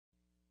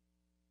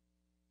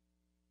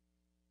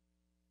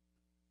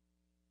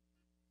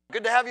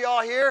Good to have you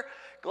all here.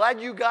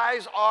 Glad you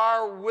guys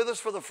are with us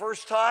for the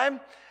first time.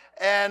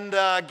 And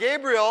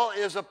Gabriel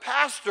is a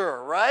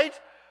pastor, right?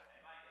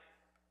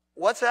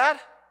 What's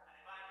that?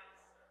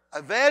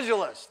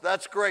 Evangelist.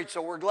 That's great.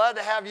 So we're glad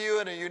to have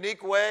you in a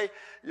unique way.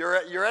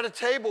 You're at a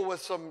table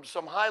with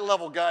some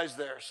high-level guys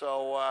there.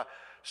 So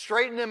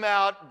straighten them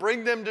out.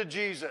 Bring them to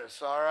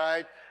Jesus, all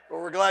right? But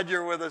we're glad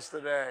you're with us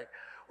today.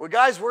 Well,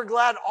 guys, we're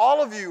glad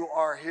all of you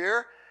are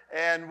here.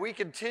 And we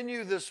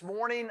continue this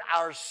morning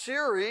our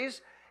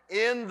series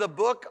in the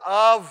book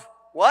of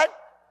what?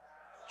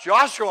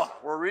 Joshua.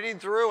 We're reading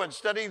through and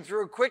studying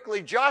through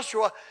quickly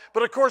Joshua.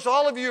 But of course,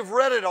 all of you have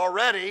read it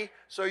already,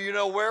 so you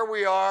know where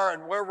we are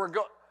and where we're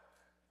going.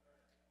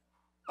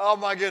 Oh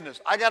my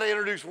goodness. I got to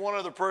introduce one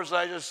other person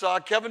I just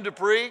saw, Kevin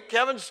Dupree.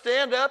 Kevin,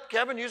 stand up.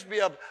 Kevin used to be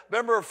a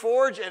member of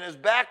Forge and is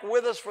back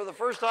with us for the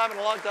first time in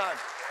a long time.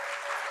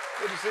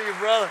 Good to see you,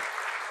 brother.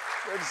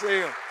 Good to see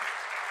you.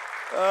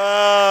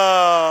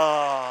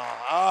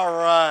 All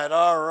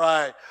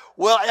right.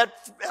 Well,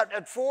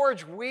 at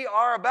Forge, we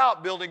are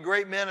about building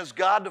great men as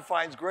God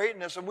defines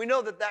greatness, and we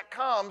know that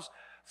comes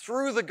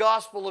through the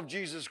gospel of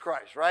Jesus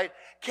Christ, right?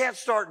 Can't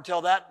start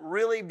until that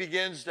really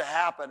begins to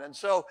happen. And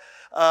so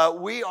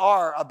we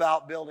are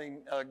about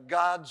building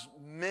God's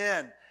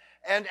men.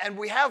 And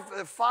we have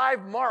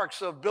 5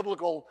 marks of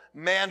biblical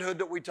manhood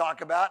that we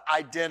talk about: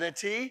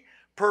 identity,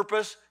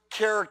 purpose,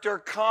 character,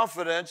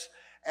 confidence,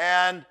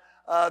 and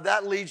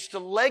that leads to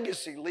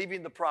legacy,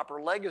 leaving the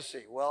proper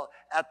legacy. Well,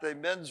 at the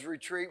men's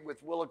retreat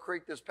with Willow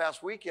Creek this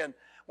past weekend,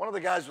 one of the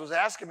guys was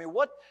asking me,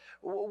 what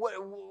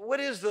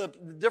is the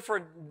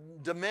different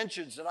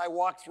dimensions? And I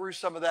walked through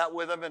some of that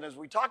with him. And as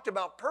we talked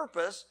about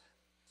purpose,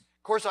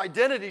 of course,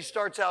 identity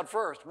starts out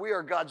first. We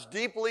are God's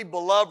deeply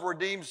beloved,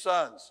 redeemed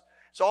sons.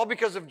 It's all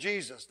because of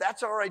Jesus.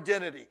 That's our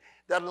identity.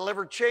 That'll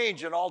never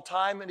change in all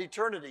time and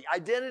eternity.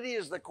 Identity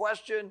is the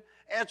question,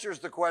 answers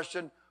the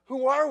question,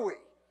 who are we?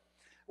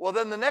 Well,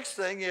 then the next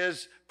thing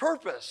is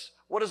purpose.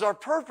 What is our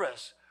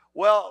purpose?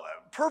 Well,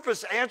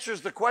 purpose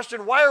answers the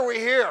question, why are we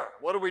here?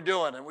 What are we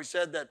doing? And we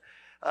said that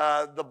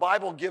the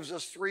Bible gives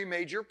us 3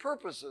 major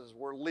purposes.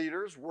 We're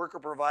leaders, worker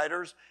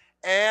providers,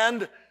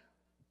 and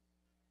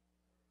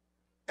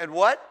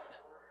what?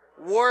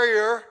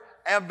 Warrior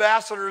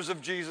ambassadors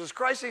of Jesus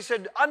Christ. He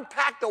said,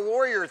 unpack the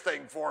warrior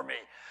thing for me.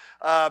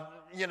 Because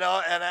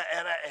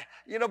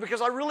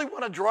I really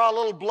want to draw a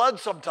little blood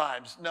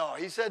sometimes. No,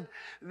 he said,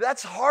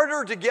 that's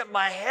harder to get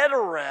my head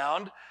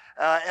around.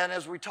 And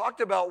as we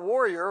talked about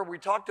warrior, we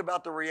talked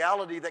about the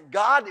reality that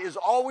God is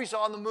always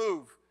on the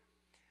move.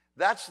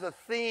 That's the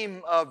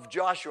theme of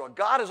Joshua.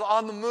 God is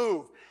on the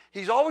move.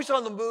 He's always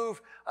on the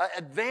move,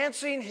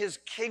 advancing his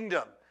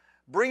kingdom,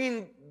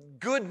 bringing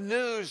good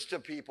news to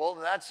people.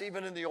 And that's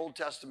even in the Old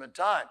Testament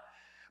time.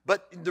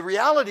 But the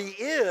reality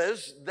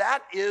is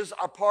that is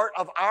a part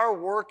of our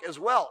work as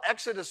well.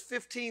 Exodus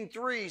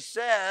 15:3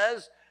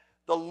 says,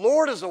 the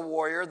Lord is a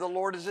warrior, the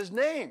Lord is his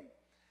name.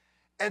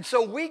 And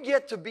so we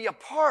get to be a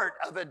part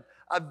of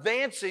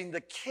advancing the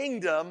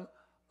kingdom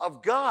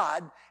of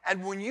God.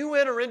 And when you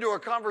enter into a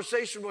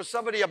conversation with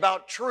somebody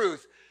about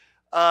truth,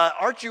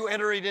 aren't you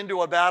entering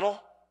into a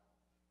battle?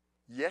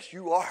 Yes,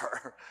 you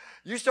are.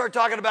 You start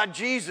talking about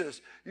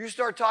Jesus. You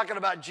start talking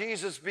about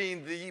Jesus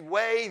being the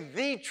way,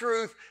 the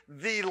truth,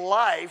 the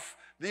life,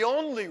 the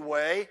only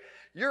way.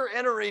 You're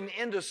entering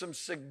into some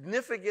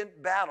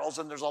significant battles,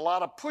 and there's a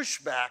lot of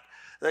pushback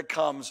that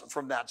comes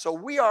from that. So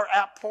we are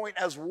at point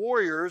as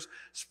warriors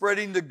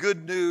spreading the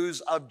good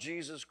news of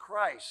Jesus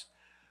Christ.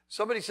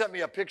 Somebody sent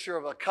me a picture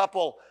of a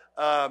couple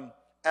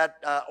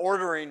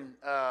ordering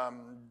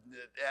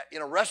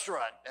in a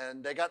restaurant,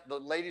 and the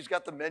ladies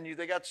got the menu.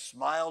 They got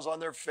smiles on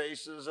their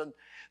faces, and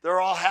they're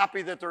all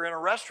happy that they're in a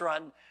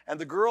restaurant. And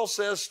the girl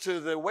says to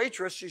the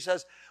waitress, she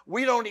says,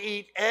 we don't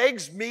eat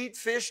eggs, meat,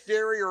 fish,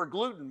 dairy, or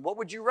gluten. What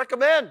would you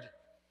recommend?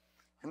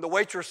 And the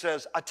waitress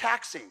says, a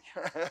taxi.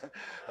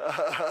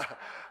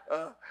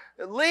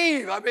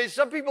 Leave. I mean,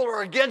 some people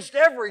are against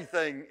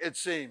everything, it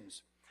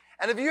seems.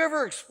 And have you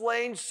ever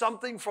explained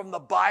something from the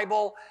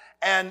Bible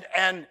and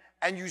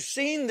you've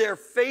seen their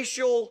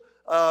facial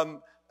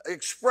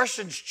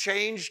expressions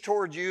change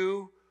toward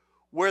you,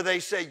 where they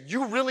say,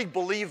 you really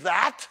believe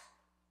that?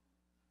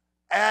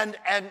 And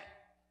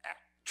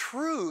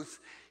truth,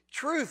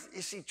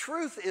 you see,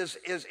 truth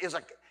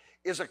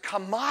is a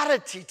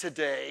commodity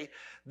today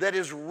that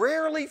is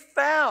rarely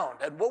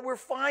found. And what we're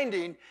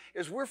finding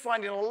is we're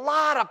finding a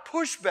lot of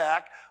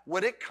pushback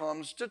when it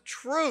comes to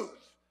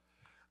truth.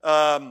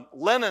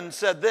 Lenin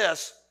said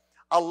this,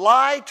 a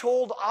lie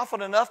told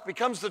often enough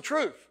becomes the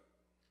truth.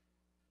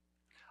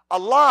 A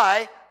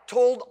lie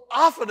told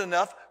often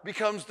enough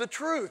becomes the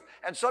truth.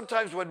 And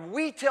sometimes when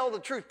we tell the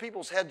truth,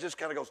 people's head just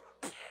kind of goes,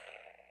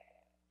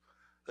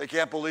 they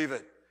can't believe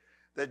it.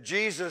 That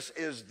Jesus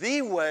is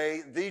the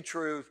way, the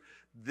truth,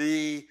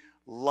 the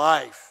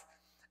life.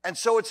 And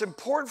so it's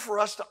important for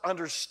us to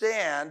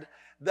understand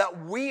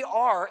that we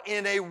are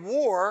in a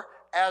war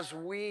as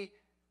we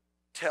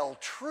tell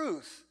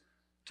truth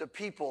to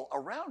people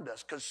around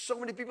us, because so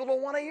many people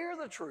don't want to hear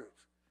the truth.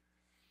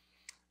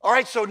 All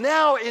right, so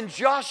now in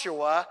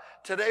Joshua,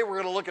 today we're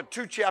going to look at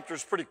 2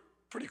 chapters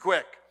pretty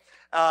quick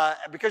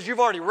because you've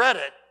already read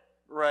it,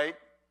 right?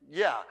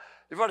 Yeah,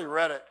 you've already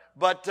read it.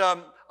 But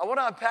I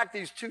want to unpack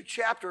these 2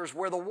 chapters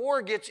where the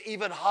war gets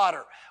even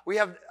hotter. We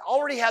have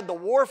already had the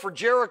war for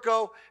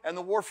Jericho and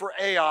the war for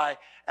Ai,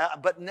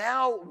 but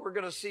now we're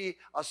going to see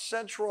a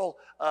central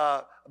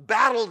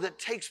battle that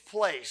takes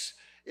place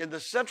in the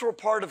central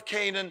part of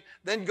Canaan,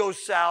 then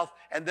goes south,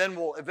 and then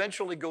will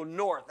eventually go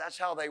north. That's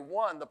how they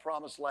won the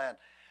Promised Land.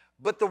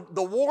 But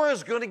the war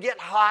is going to get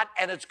hot,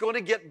 and it's going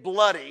to get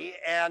bloody,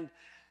 and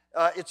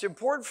it's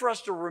important for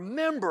us to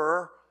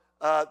remember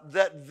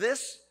that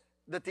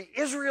the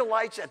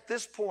Israelites at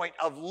this point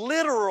of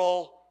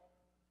literal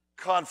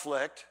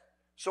conflict,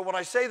 so when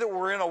I say that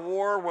we're in a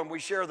war when we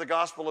share the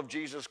gospel of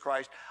Jesus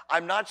Christ,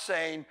 I'm not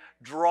saying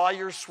draw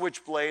your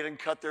switchblade and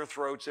cut their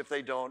throats if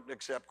they don't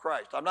accept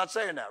Christ. I'm not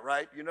saying that,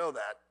 right? You know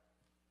that.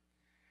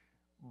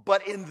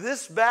 But in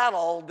this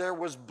battle, there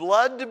was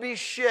blood to be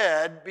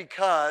shed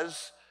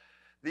because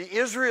the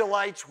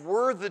Israelites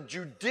were the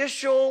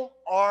judicial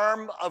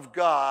arm of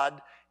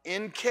God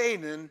in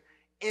Canaan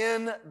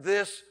in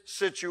this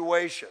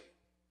situation.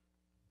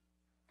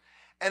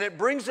 And it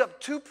brings up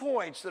 2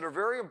 points that are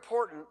very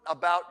important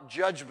about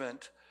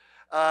judgment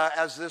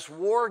as this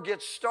war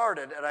gets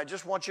started. And I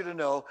just want you to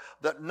know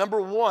that,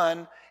 number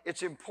 1,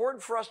 it's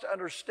important for us to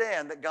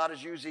understand that God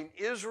is using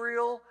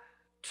Israel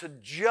to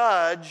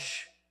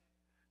judge,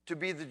 to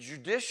be the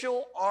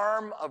judicial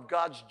arm of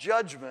God's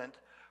judgment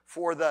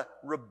for the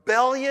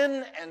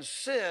rebellion and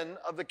sin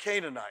of the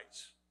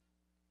Canaanites.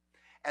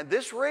 And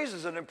this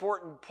raises an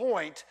important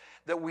point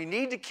that we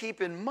need to keep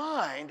in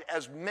mind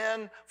as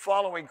men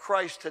following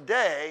Christ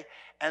today,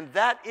 and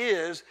that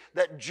is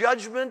that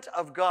judgment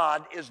of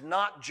God is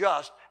not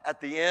just at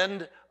the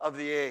end of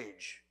the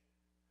age.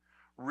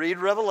 Read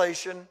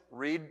Revelation,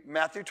 read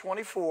Matthew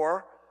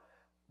 24.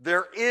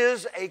 There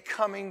is a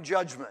coming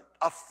judgment,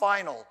 a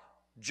final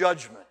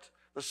judgment.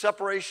 The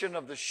separation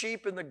of the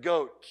sheep and the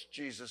goats,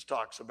 Jesus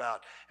talks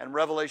about, and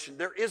Revelation.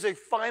 There is a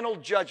final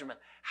judgment.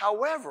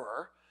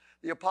 However,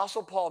 the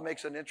Apostle Paul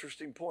makes an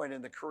interesting point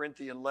in the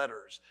Corinthian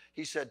letters.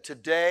 He said,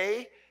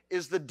 today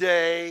is the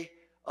day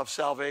of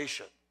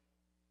salvation.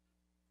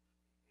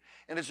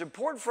 And it's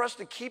important for us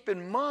to keep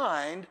in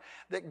mind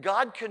that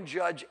God can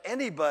judge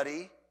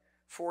anybody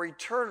for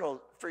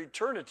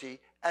eternity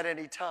at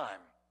any time.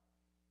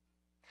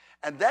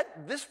 And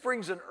this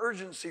brings an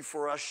urgency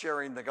for us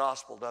sharing the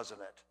gospel,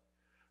 doesn't it?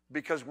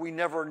 Because we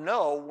never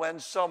know when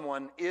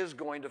someone is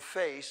going to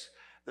face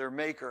their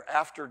Maker.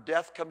 After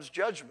death comes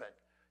judgment.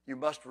 You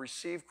must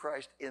receive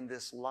Christ in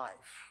this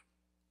life.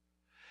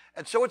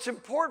 And so it's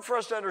important for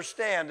us to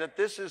understand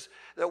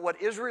that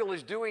what Israel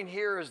is doing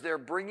here is they're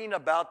bringing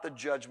about the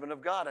judgment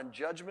of God. And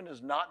judgment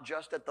is not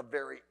just at the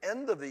very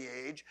end of the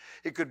age.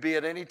 It could be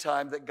at any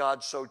time that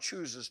God so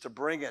chooses to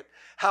bring it.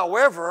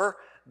 However,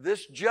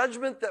 this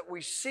judgment that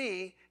we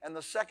see, and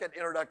the second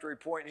introductory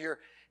point here,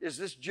 is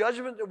this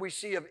judgment that we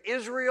see of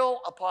Israel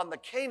upon the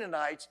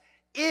Canaanites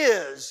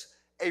is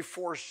a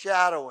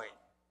foreshadowing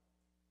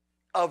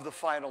of the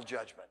final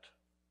judgment.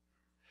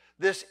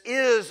 This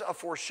is a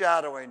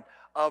foreshadowing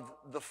of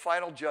the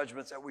final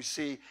judgments that we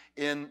see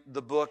in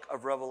the book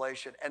of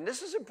Revelation. And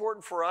this is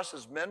important for us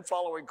as men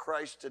following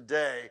Christ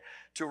today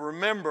to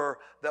remember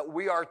that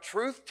we are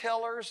truth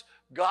tellers,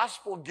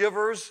 gospel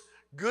givers,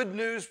 good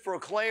news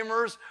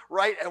proclaimers,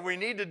 right? And we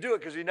need to do it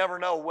because you never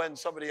know when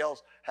somebody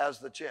else has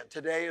the chance.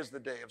 Today is the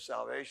day of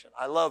salvation.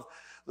 I love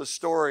the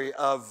story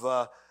of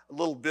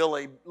little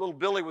Billy. Little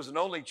Billy was an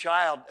only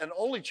child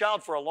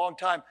for a long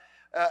time.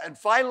 And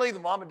finally, the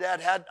mom and dad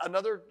had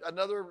another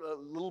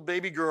little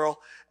baby girl,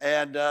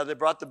 and they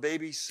brought the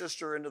baby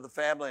sister into the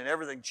family, and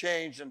everything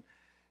changed. And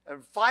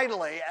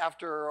finally,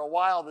 after a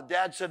while, the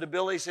dad said to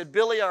Billy,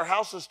 Billy, our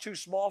house is too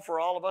small for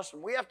all of us,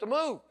 and we have to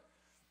move.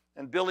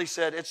 And Billy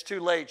said, it's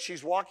too late.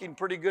 She's walking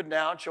pretty good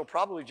now, and she'll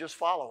probably just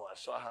follow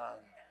us.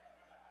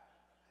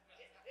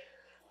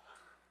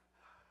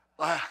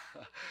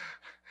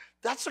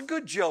 That's a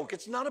good joke.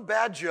 It's not a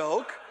bad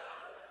joke.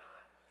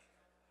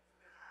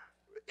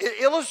 It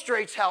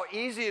illustrates how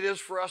easy it is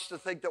for us to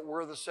think that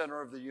we're the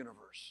center of the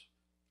universe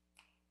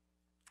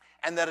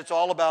and that it's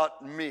all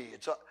about me.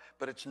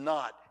 But it's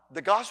not.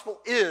 The gospel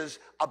is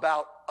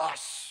about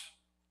us.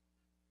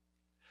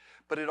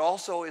 But it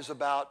also is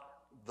about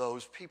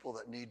those people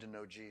that need to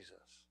know Jesus.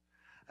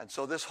 And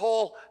so this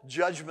whole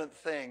judgment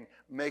thing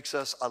makes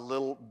us a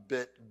little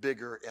bit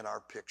bigger in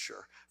our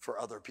picture for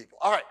other people.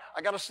 All right,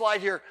 I got a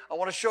slide here. I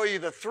want to show you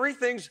the 3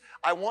 things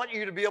I want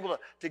you to be able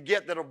to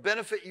get that will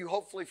benefit you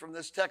hopefully from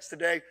this text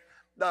today.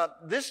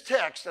 This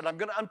text, and I'm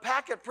going to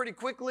unpack it pretty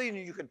quickly and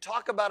you can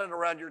talk about it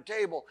around your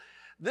table.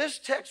 This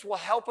text will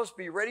help us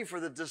be ready for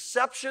the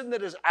deception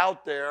that is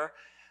out there.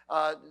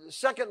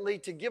 Secondly,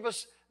 to give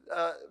us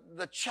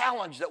the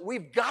challenge that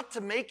we've got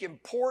to make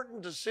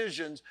important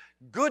decisions,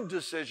 good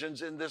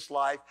decisions in this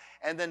life,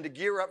 and then to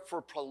gear up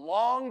for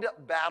prolonged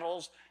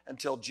battles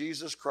until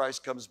Jesus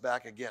Christ comes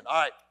back again.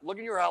 All right, look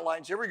at your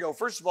outlines. Here we go.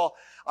 First of all,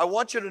 I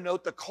want you to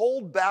note the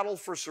cold battle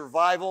for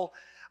survival.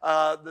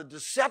 the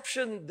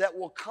deception that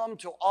will come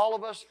to all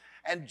of us.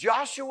 And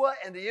Joshua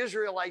and the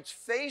Israelites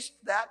faced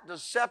that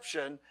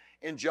deception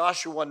in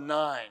Joshua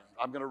 9.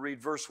 I'm going to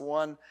read verse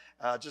 1,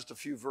 just a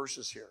few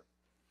verses here.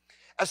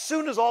 As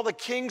soon as all the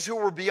kings who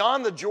were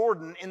beyond the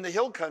Jordan in the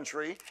hill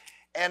country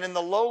and in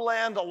the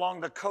lowland along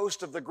the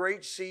coast of the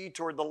Great Sea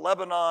toward the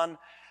Lebanon,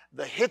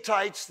 the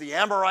Hittites, the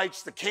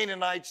Amorites, the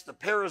Canaanites, the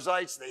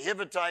Perizzites, the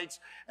Hivitites,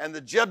 and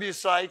the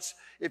Jebusites.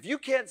 If you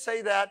can't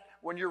say that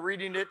when you're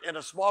reading it in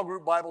a small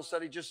group Bible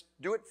study, just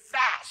do it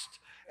fast.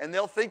 And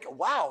they'll think,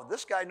 wow,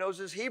 this guy knows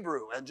his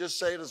Hebrew. And just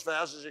say it as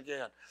fast as you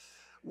can.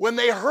 When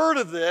they heard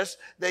of this,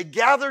 they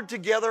gathered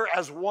together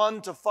as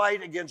one to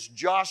fight against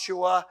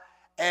Joshua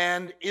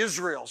and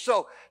Israel.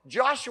 So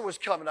Joshua's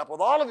coming up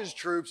with all of his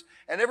troops,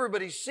 and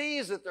everybody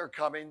sees that they're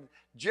coming.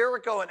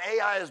 Jericho and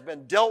Ai has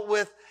been dealt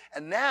with,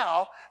 and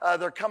now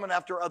they're coming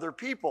after other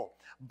people.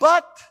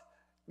 But,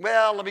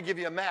 well, let me give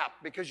you a map,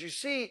 because you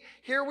see,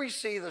 here we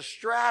see the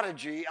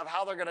strategy of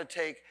how they're going to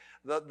take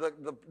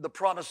the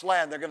promised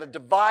land. They're going to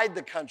divide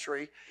the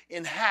country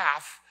in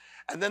half,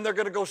 and then they're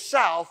going to go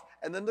south,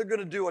 and then they're going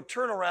to do a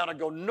turnaround and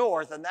go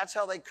north, and that's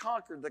how they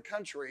conquered the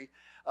country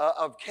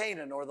of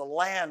Canaan, or the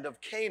land of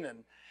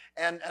Canaan.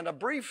 And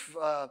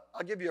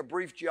I'll give you a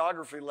brief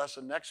geography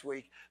lesson next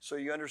week so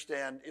you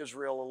understand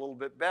Israel a little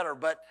bit better.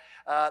 But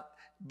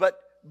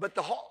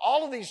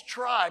all of these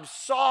tribes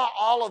saw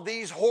all of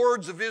these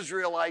hordes of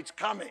Israelites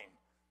coming.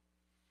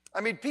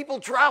 I mean, people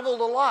traveled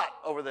a lot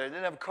over there. They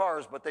didn't have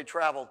cars, but they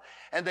traveled.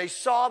 And they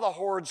saw the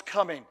hordes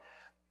coming.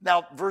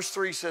 Now, verse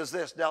 3 says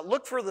this. Now,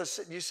 look for the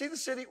city. Do you see the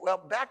city? Well,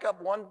 back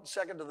up 1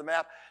 second to the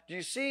map. Do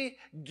you see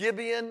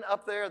Gibeon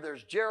up there?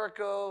 There's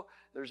Jericho,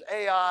 there's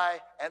Ai,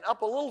 and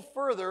up a little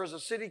further is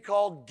a city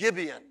called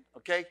Gibeon,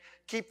 okay?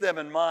 Keep them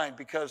in mind,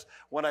 because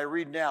when I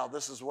read now,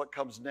 this is what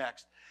comes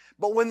next.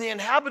 But when the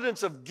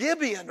inhabitants of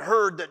Gibeon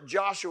heard that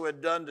Joshua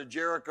had done to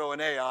Jericho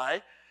and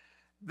Ai,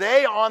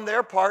 they, on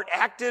their part,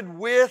 acted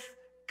with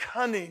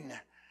cunning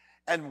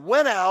and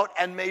went out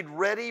and made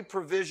ready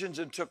provisions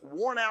and took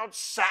worn-out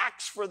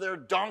sacks for their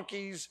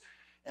donkeys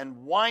and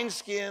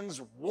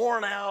wineskins,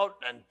 worn out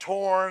and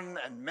torn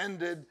and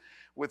mended,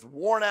 with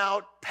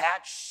worn-out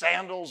patched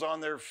sandals on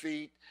their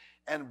feet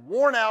and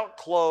worn-out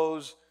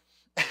clothes,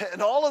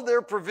 and all of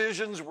their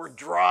provisions were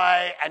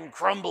dry and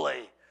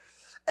crumbly.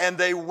 And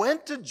they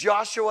went to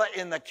Joshua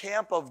in the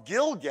camp of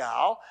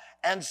Gilgal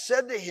and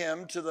said to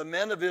him, to the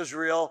men of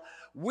Israel,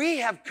 "We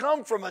have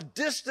come from a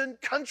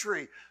distant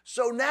country,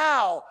 so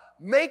now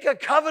make a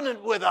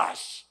covenant with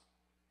us."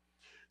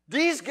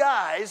 These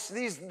guys,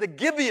 the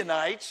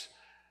Gibeonites,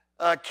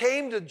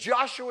 came to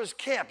Joshua's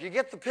camp. You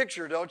get the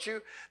picture, don't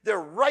you? They're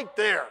right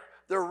there.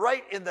 They're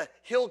right in the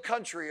hill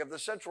country of the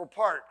central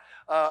part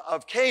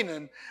of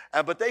Canaan,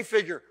 but they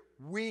figure,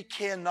 we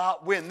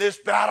cannot win this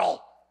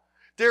battle.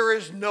 There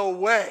is no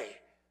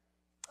way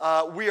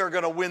we are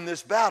going to win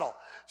this battle.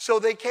 So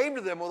they came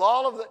to them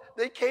with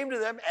they came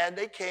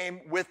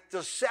with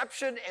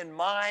deception in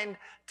mind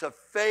to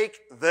fake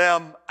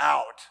them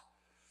out.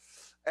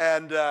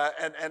 And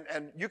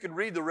you can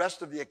read the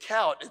rest of the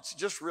account. It's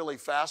just really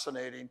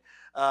fascinating.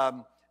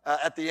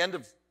 At the end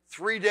of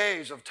 3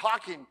 days of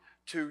talking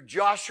to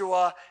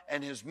Joshua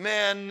and his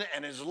men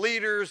and his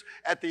leaders,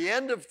 at the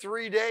end of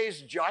 3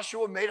 days,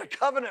 Joshua made a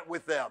covenant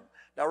with them.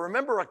 Now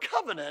remember, a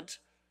covenant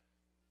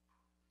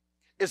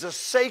is a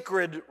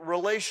sacred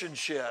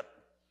relationship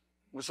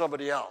with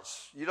somebody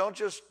else. You don't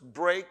just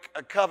break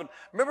a covenant.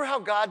 Remember how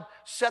God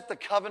set the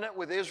covenant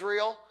with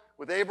Israel,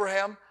 with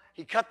Abraham?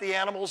 He cut the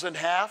animals in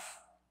half.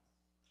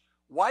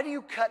 Why do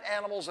you cut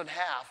animals in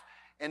half?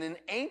 And in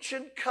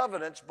ancient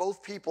covenants,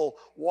 both people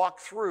walk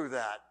through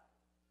that.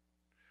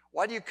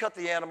 Why do you cut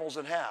the animals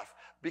in half?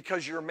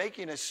 Because you're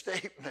making a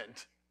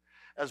statement,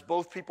 as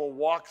both people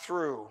walk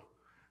through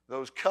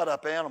those cut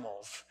up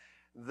animals,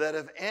 that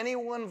if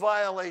anyone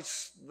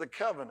violates the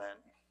covenant,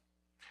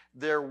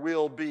 there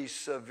will be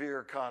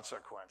severe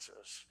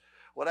consequences.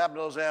 What happened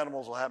to those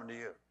animals will happen to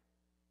you.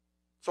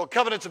 So a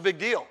covenant's a big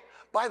deal.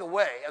 By the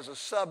way, as a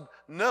sub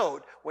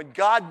note, when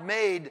God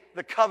made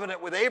the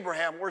covenant with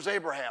Abraham, where's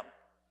Abraham?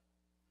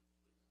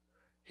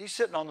 He's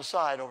sitting on the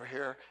side over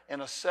here in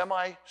a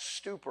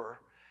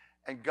semi-stupor,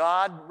 and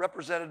God,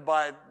 represented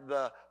by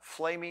the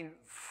flaming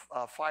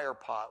fire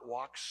pot,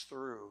 walks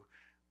through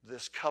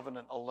this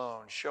covenant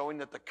alone, showing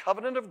that the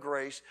covenant of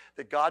grace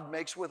that God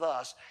makes with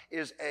us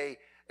is a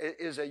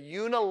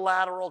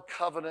unilateral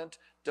covenant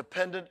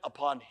dependent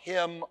upon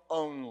Him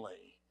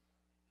only.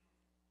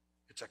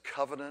 It's a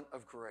covenant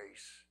of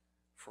grace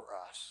for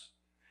us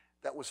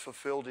that was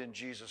fulfilled in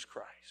Jesus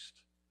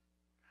Christ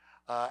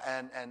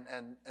and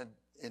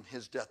in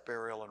His death,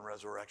 burial, and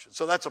resurrection.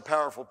 So that's a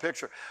powerful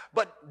picture.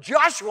 But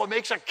Joshua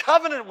makes a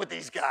covenant with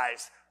these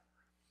guys.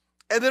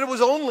 And then it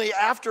was only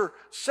after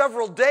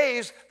several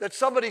days that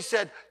somebody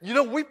said, you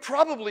know, we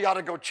probably ought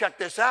to go check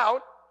this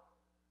out.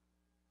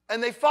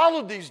 And they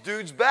followed these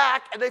dudes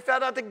back, and they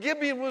found out that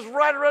Gibeon was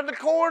right around the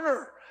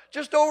corner,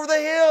 just over the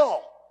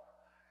hill.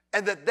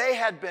 And that they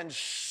had been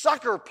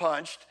sucker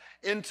punched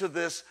into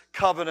this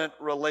covenant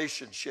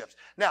relationships.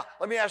 Now,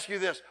 let me ask you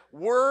this.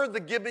 Were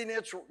the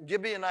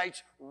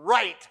Gibeonites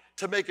right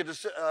to make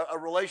a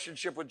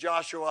relationship with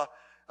Joshua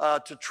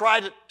to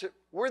try to,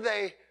 were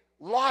they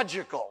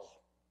logical?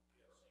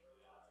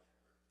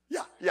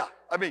 Yeah.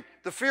 I mean,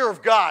 the fear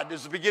of God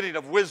is the beginning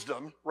of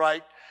wisdom,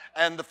 right?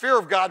 And the fear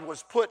of God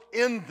was put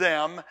in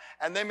them,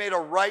 and they made a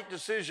right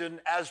decision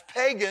as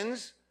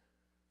pagans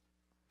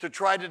to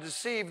try to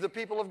deceive the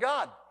people of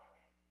God.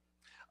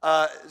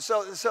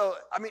 So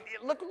I mean,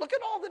 look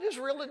at all that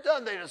Israel had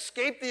done. They'd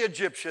escaped the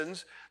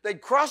Egyptians.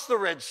 They'd crossed the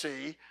Red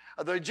Sea.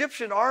 The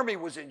Egyptian army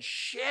was in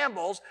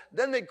shambles.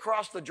 Then they'd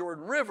crossed the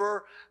Jordan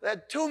River. They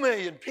had 2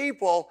 million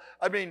people.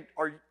 I mean,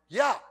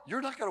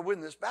 you're not going to win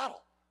this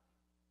battle.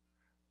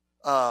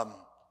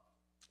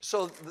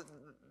 So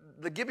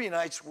the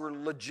Gibeonites were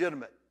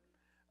legitimate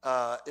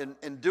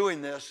in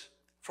doing this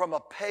from a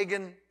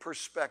pagan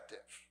perspective.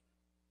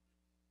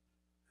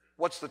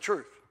 What's the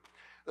truth?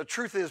 The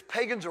truth is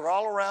pagans are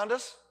all around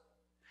us,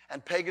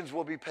 and pagans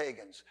will be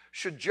pagans.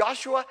 Should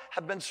Joshua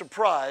have been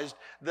surprised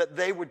that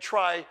they would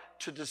try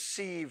to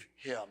deceive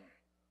him?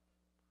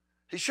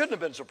 He shouldn't have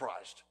been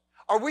surprised.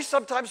 Are we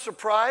sometimes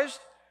surprised?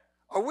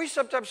 Are we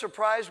sometimes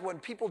surprised when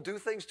people do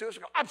things to us?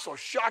 I'm so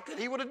shocked that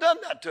he would have done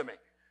that to me.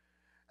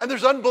 And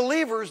there's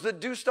unbelievers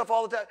that do stuff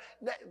all the time.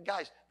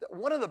 Guys,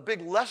 one of the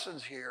big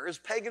lessons here is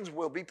pagans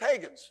will be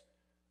pagans.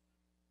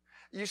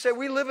 You say,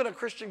 we live in a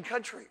Christian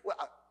country. Well,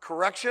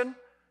 correction,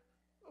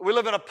 we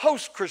live in a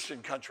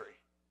post-Christian country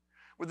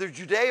with the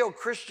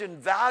Judeo-Christian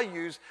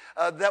values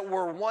that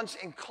were once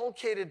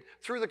inculcated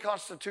through the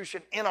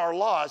Constitution in our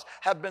laws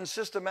have been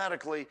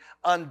systematically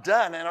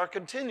undone and are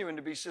continuing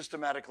to be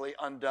systematically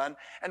undone.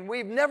 And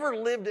we've never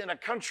lived in a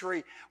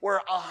country where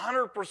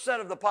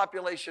 100% of the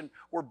population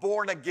were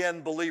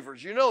born-again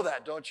believers. You know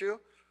that, don't you?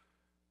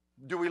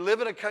 Do we live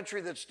in a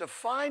country that's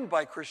defined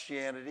by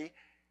Christianity?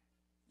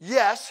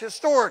 Yes,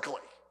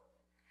 historically.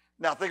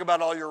 Now think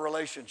about all your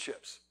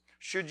relationships.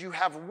 Should you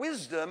have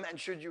wisdom and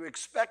should you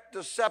expect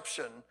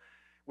deception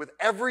with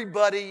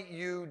everybody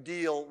you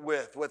deal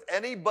with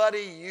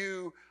anybody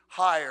you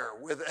hire,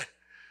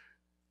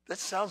 that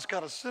sounds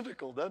kind of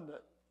cynical, doesn't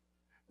it?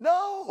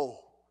 No,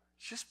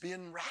 it's just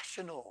being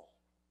rational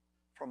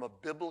from a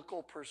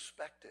biblical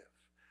perspective.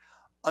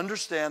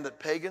 Understand that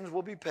pagans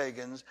will be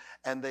pagans,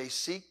 and they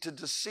seek to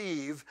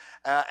deceive.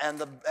 And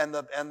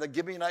the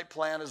Gibeonite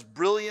plan is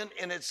brilliant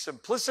in its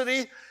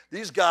simplicity.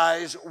 These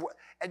guys,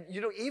 and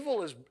you know,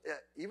 evil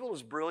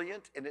is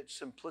brilliant in its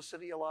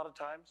simplicity a lot of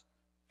times.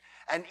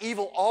 And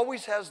evil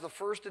always has the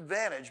first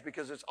advantage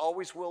because it's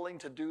always willing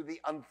to do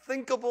the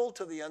unthinkable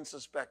to the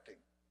unsuspecting.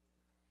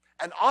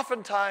 And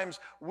oftentimes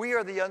we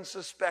are the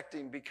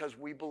unsuspecting because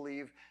we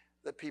believe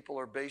that people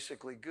are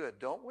basically good,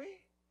 don't we?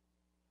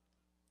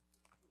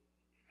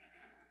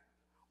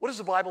 What does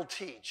the Bible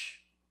teach?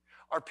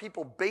 Are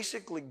people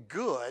basically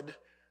good,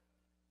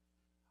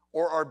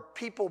 or are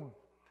people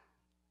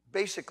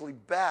basically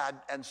bad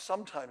and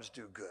sometimes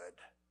do good?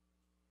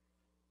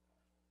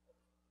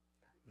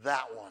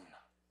 That one.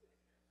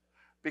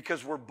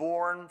 Because we're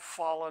born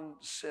fallen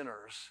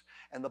sinners,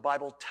 and the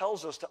Bible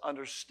tells us to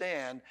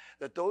understand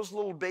that those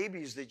little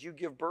babies that you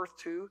give birth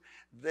to,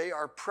 they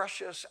are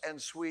precious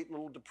and sweet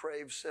little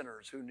depraved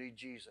sinners who need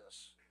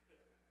Jesus.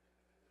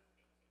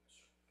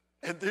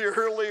 And the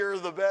earlier,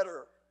 the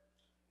better.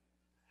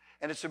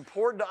 And it's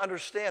important to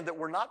understand that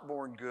we're not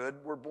born good.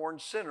 We're born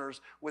sinners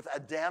with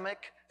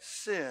Adamic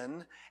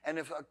sin. And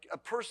if a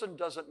person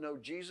doesn't know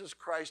Jesus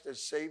Christ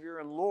as Savior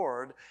and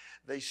Lord,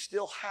 they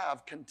still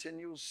have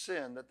continual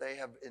sin that they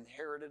have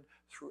inherited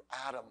through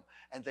Adam.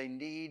 And they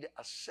need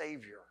a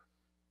Savior.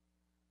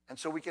 And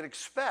so we can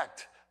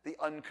expect the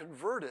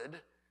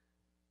unconverted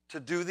to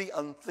do the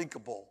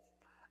unthinkable.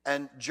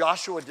 And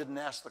Joshua didn't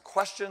ask the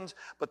questions,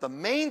 but the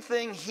main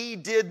thing he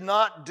did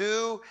not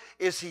do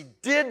is he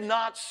did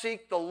not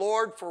seek the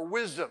Lord for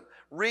wisdom.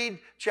 Read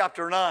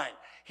chapter 9.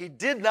 He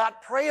did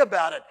not pray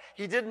about it.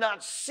 He did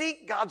not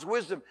seek God's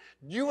wisdom.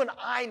 You and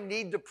I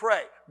need to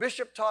pray.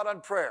 Bishop taught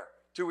on prayer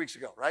 2 weeks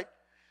ago, right?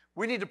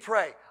 We need to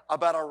pray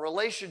about our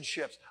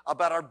relationships,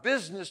 about our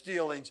business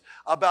dealings,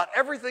 about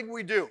everything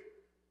we do.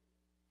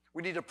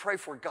 We need to pray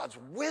for God's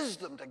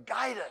wisdom to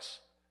guide us.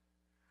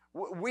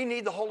 We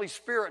need the Holy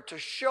Spirit to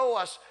show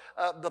us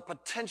the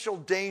potential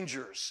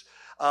dangers.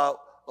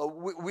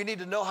 We need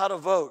to know how to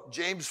vote.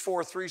 James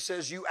 4:3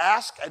 says, you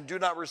ask and do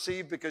not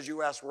receive because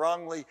you ask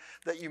wrongly,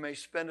 that you may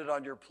spend it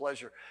on your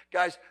pleasure.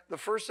 Guys, the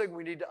first thing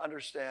we need to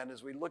understand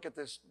as we look at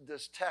this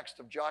text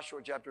of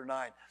Joshua chapter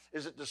 9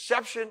 is that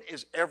deception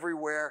is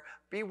everywhere.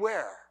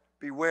 Beware,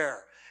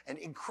 beware. And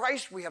in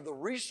Christ we have the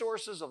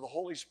resources of the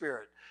Holy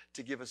Spirit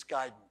to give us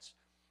guidance,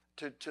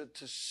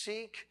 to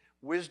seek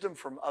wisdom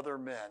from other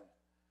men,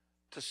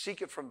 to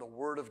seek it from the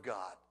Word of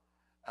God,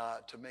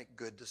 to make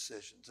good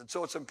decisions. And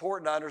so it's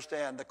important to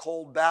understand the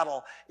cold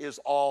battle is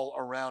all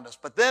around us.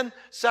 But then,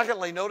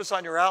 secondly, notice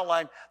on your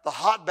outline, the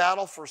hot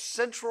battle for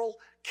Central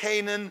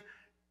Canaan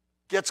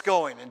gets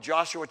going. In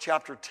Joshua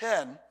chapter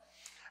 10,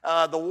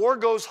 the war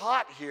goes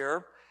hot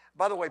here.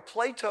 By the way,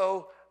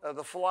 Plato,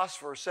 the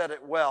philosopher, said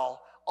it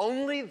well.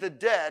 only the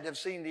dead have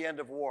seen the end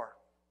of war.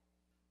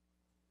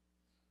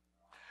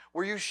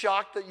 Were you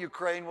shocked that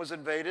Ukraine was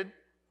invaded?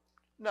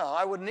 No,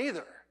 I wouldn't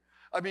either.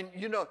 I mean,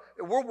 you know,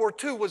 World War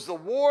II was the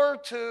war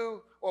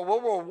to, or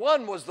World War I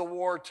was the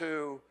war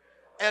to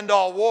end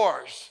all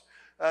wars.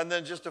 And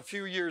then just a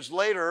few years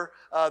later,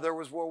 there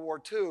was World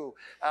War II.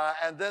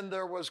 And then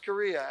there was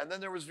Korea. And then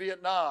there was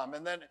Vietnam.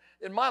 And then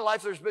in my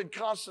life, there's been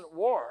constant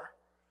war.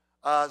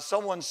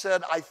 Someone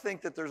said, I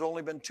think that there's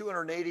only been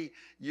 280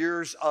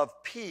 years of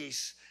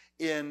peace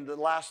in the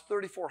last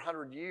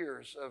 3,400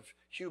 years of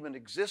human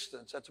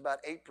existence. That's about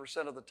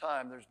 8% of the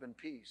time there's been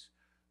peace.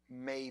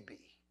 Maybe.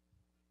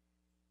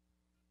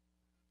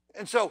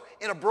 And so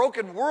in a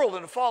broken world,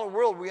 in a fallen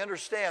world, we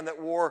understand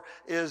that war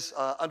is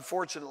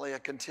unfortunately a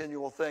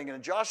continual thing. And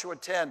in Joshua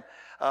 10,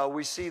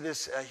 we see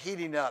this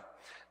heating up.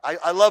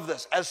 I love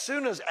this. As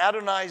soon as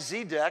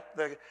Adonai-Zedek,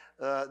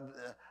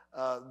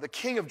 the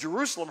king of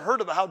Jerusalem,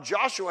 heard about how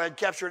Joshua had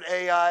captured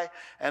Ai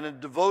and had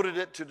devoted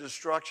it to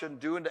destruction,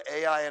 doing to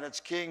Ai and its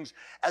kings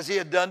as he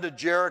had done to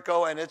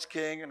Jericho and its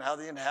king, and how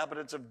the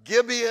inhabitants of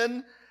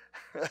Gibeon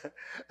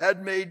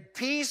had made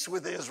peace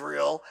with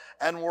Israel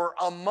and were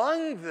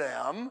among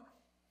them.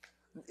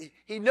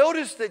 He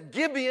noticed that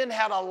Gibeon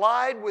had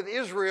allied with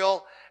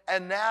Israel,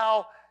 and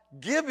now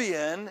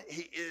Gibeon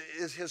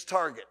is his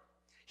target.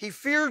 He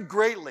feared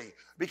greatly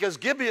because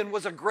Gibeon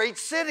was a great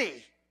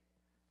city.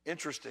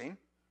 Interesting.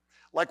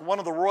 Like one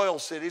of the royal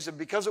cities, and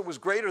because it was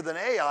greater than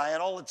Ai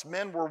and all its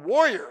men were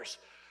warriors.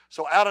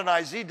 So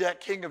Adonai-Zedek,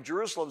 king of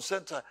Jerusalem,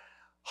 sent to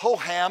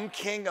Hoham,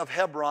 king of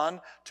Hebron,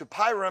 to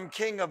Piram,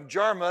 king of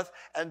Jarmuth,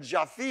 and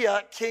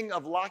Japhia, king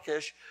of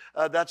Lachish.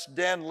 That's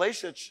Dan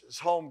Lashich's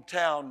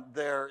hometown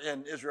there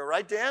in Israel.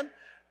 Right, Dan?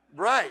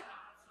 Right.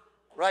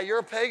 Right, you're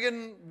a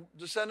pagan,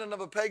 descendant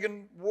of a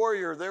pagan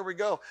warrior. There we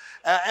go.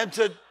 I'm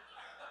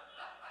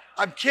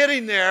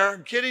kidding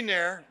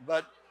there,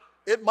 but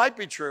it might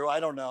be true. I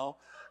don't know.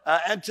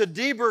 And to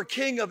Deber,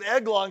 king of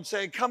Eglon,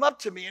 saying, come up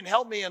to me and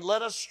help me and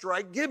let us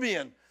strike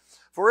Gibeon.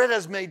 For it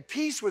has made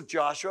peace with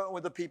Joshua and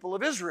with the people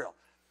of Israel.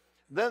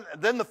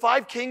 Then the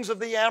 5 kings of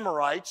the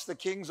Amorites, the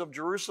kings of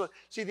Jerusalem.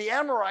 See, the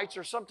Amorites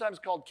are sometimes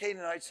called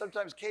Canaanites.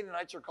 Sometimes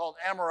Canaanites are called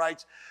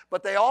Amorites.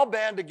 But they all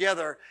band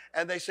together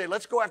and they say,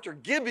 let's go after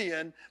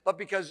Gibeon. But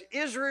because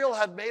Israel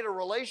had made a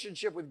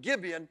relationship with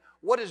Gibeon,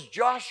 what is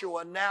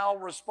Joshua now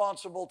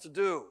responsible to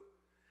do?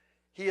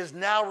 He is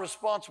now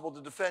responsible to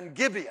defend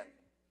Gibeon.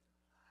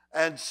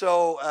 And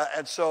so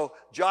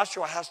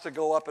Joshua has to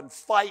go up and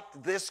fight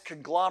this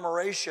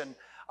conglomeration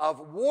of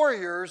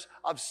warriors,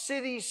 of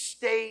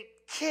city-state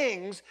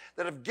kings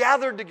that have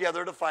gathered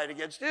together to fight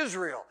against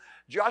Israel.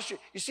 Joshua,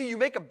 you see, you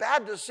make a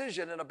bad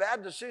decision, and a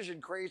bad decision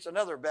creates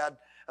another bad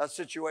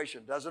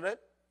situation, doesn't it?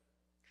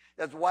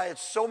 That's why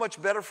it's so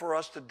much better for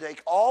us to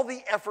take all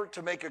the effort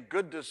to make a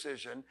good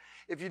decision.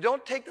 If you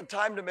don't take the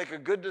time to make a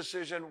good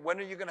decision, when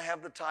are you going to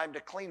have the time to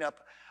clean up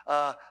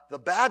the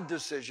bad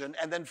decision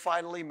and then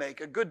finally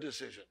make a good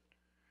decision?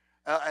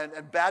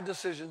 And bad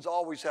decisions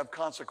always have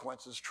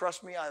consequences.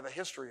 Trust me, I have a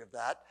history of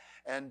that.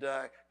 And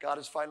God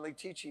is finally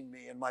teaching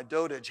me in my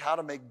dotage how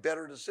to make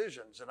better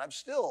decisions. And I'm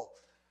still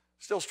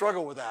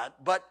struggle with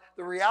that. But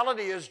the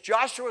reality is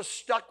Joshua's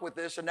stuck with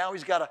this, and now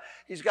he's got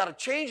to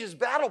change his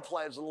battle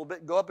plans a little bit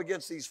and go up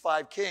against these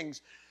 5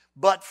 kings.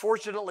 But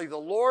fortunately, the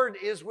Lord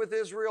is with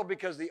Israel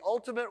because the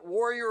ultimate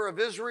warrior of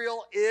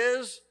Israel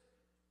is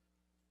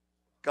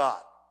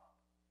God.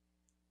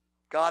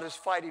 God is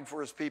fighting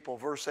for his people.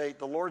 Verse 8,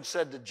 the Lord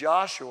said to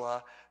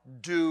Joshua,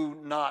 do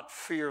not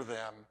fear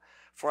them,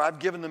 for I've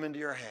given them into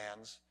your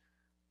hands.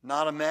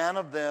 Not a man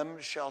of them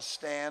shall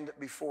stand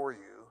before you.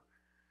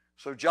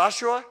 So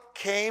Joshua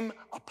came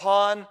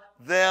upon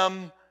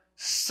them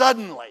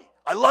suddenly.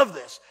 I love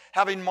this.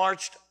 Having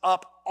marched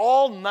up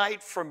all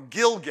night from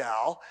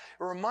Gilgal.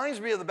 It reminds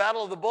me of the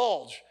Battle of the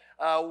Bulge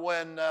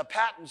when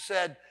Patton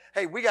said,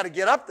 hey, we got to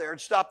get up there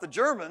and stop the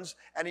Germans.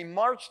 And he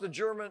marched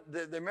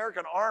the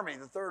American army,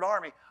 the Third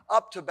Army,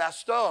 up to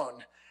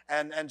Bastogne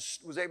and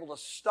was able to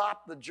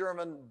stop the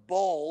German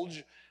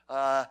Bulge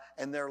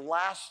in their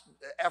last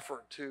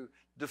effort to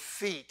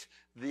defeat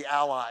the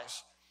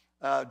Allies.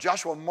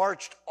 Joshua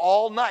marched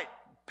all night.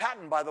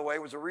 Patton, by the way,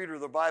 was a reader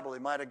of the Bible. He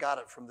might have got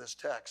it from this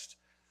text.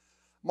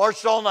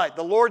 Marched all night.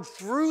 The Lord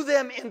threw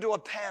them into a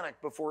panic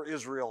before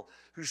Israel,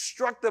 who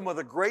struck them with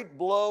a great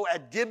blow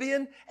at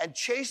Gibeon and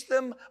chased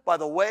them by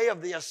the way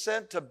of the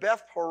ascent to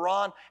Beth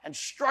Horon and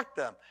struck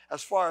them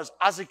as far as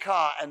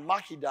Azekah and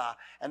Makkedah.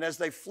 And as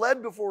they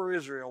fled before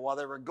Israel while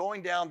they were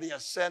going down the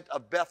ascent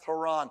of Beth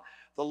Horon,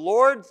 the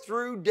Lord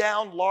threw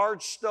down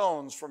large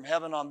stones from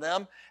heaven on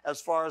them as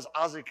far as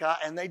Azekah,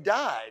 and they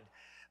died.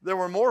 There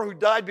were more who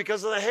died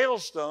because of the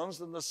hailstones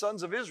than the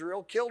sons of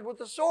Israel killed with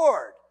the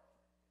sword.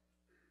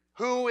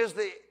 Who is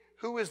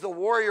the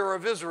warrior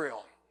of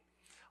Israel?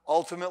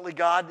 Ultimately,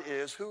 God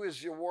is. Who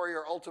is your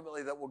warrior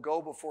ultimately that will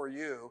go before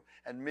you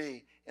and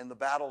me in the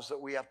battles that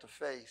we have to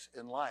face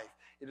in life?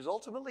 It is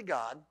ultimately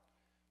God,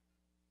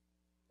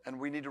 and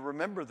we need to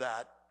remember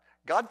that.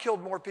 God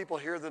killed more people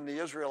here than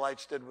the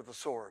Israelites did with the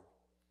sword.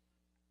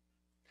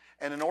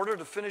 And in order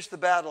to finish the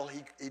battle,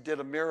 he did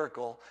a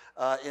miracle.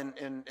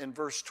 In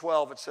verse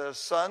 12, it says,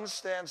 sun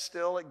stand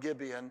still at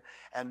Gibeon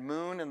and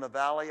moon in the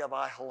valley of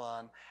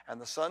Ajalon. And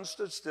the sun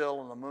stood still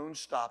and the moon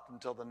stopped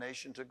until the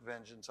nation took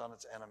vengeance on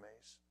its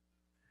enemies.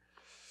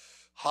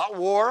 Hot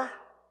war,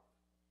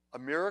 a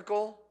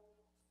miracle,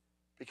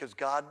 because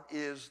God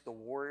is the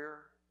warrior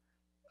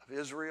of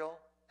Israel,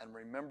 and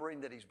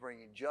remembering that he's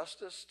bringing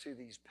justice to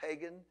these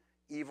pagan,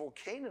 evil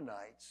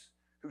Canaanites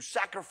who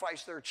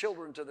sacrifice their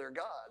children to their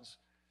gods.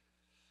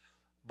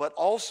 But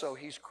also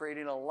he's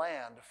creating a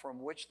land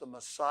from which the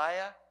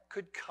Messiah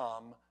could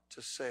come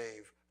to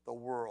save the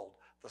world.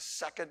 The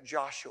second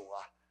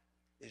Joshua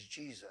is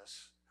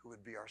Jesus, who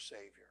would be our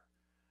Savior.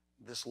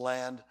 This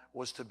land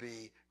was to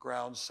be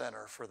ground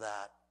center for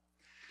that.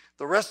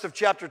 The rest of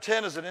chapter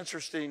 10 is an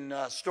interesting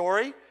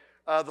story.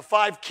 The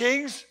 5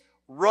 kings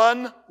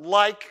run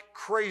like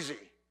crazy.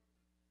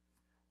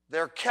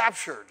 They're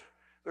captured.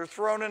 They're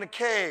thrown in a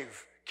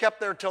cave, kept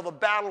there till the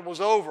battle was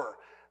over.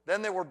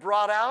 Then they were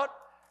brought out,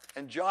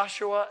 and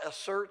Joshua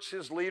asserts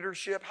his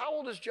leadership. How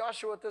old is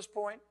Joshua at this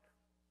point?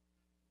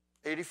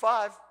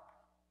 85.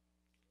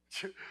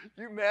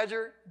 You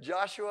imagine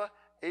Joshua,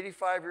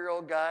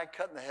 85-year-old guy,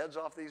 cutting the heads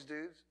off these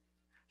dudes?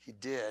 He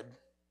did.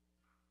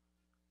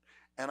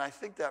 And I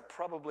think that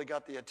probably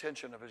got the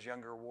attention of his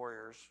younger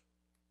warriors.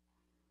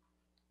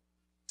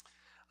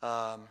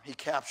 He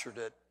captured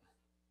it.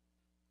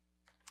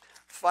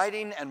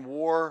 Fighting and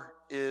war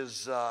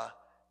is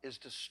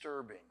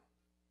disturbing,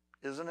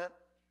 isn't it?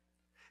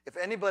 If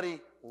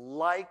anybody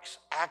likes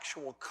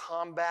actual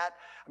combat,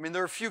 I mean,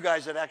 there are a few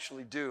guys that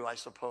actually do, I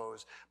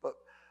suppose,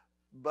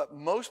 but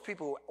most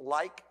people who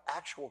like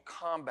actual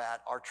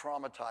combat are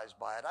traumatized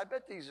by it. I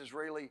bet these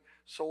Israeli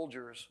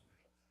soldiers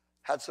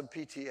had some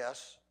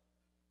PTS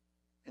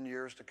in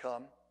years to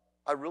come.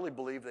 I really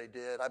believe they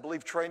did. I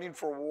believe training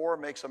for war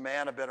makes a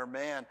man a better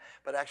man,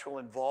 but actual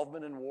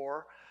involvement in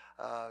war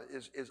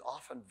is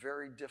often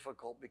very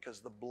difficult because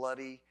the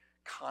bloody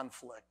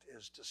conflict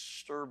is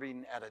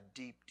disturbing at a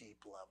deep, deep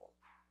level.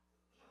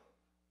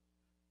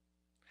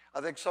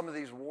 I think some of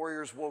these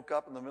warriors woke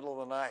up in the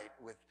middle of the night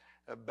with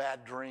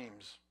bad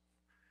dreams,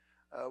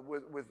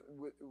 with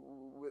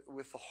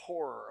the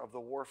horror of the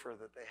warfare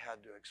that they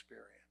had to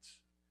experience.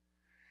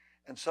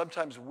 And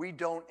sometimes we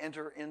don't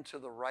enter into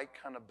the right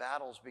kind of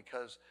battles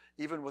because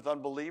even with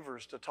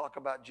unbelievers to talk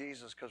about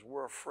Jesus because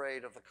we're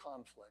afraid of the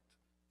conflict.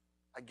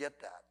 I get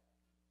that.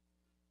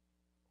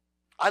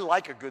 I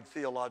like a good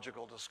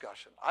theological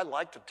discussion. I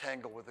like to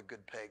tangle with a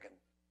good pagan.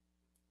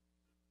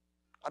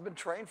 I've been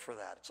trained for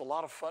that. It's a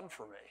lot of fun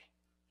for me.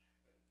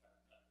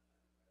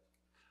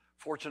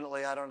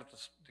 Fortunately, I don't have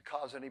to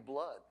cause any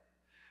blood.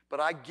 But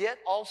I get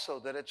also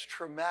that it's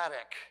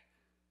traumatic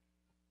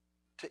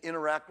to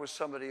interact with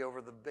somebody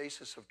over the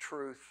basis of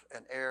truth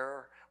and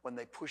error when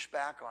they push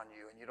back on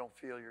you and you don't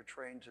feel you're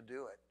trained to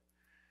do it.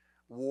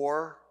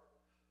 War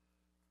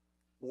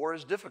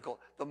is difficult.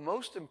 The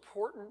most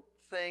important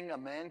thing a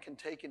man can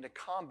take into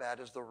combat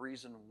is the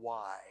reason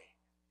why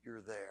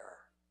you're there.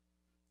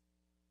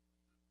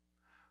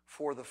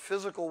 For the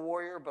physical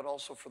warrior, but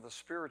also for the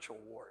spiritual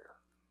warrior.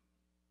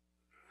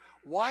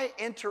 Why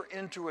enter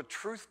into a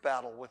truth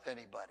battle with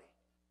anybody?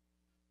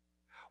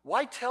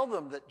 Why tell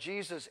them that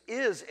Jesus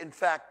is, in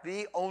fact,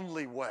 the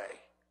only way?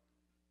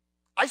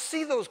 I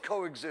see those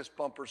coexist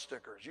bumper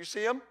stickers. You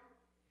see them?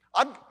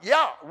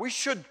 Yeah, we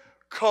should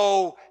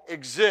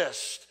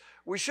coexist.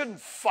 We shouldn't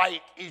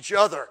fight each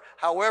other.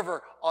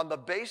 However, on the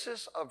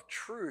basis of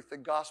truth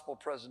and gospel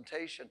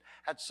presentation,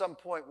 at some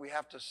point we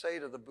have to say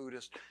to the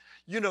Buddhist,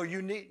 you know,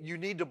 you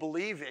need to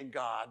believe in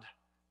God,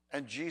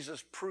 and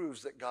Jesus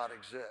proves that God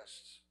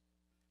exists.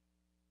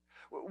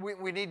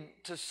 We need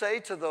to say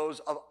to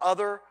those of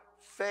other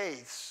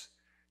faiths,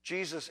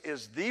 Jesus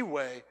is the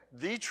way,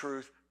 the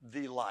truth,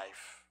 the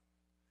life.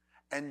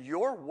 And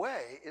your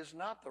way is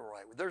not the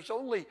right way. There's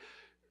only,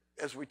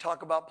 as we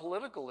talk about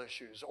political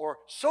issues or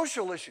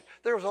social issues,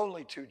 there's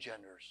only 2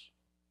 genders.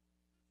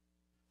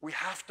 We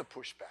have to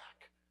push back.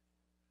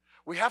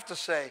 We have to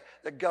say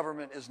that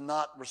government is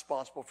not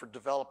responsible for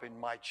developing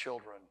my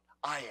children.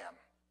 I am.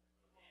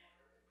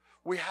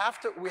 We have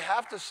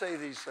to say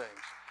these things.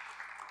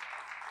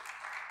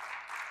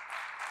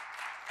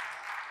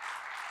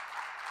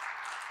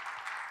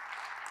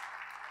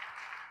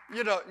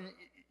 You know,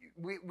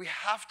 we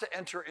have to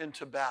enter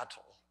into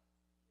battle.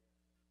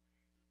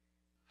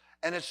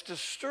 And it's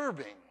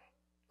disturbing,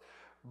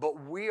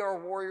 but we are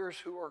warriors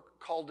who are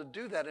called to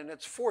do that, and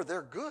it's for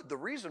their good. The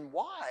reason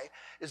why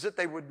is that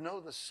they would know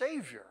the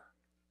Savior.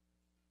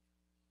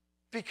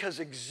 Because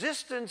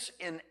existence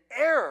in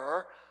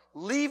error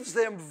leaves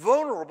them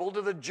vulnerable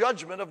to the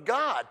judgment of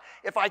God.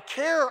 If I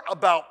care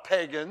about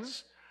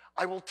pagans,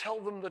 I will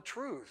tell them the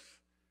truth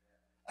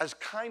as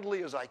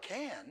kindly as I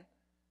can,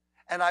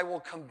 and I will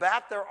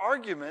combat their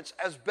arguments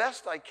as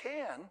best I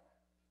can.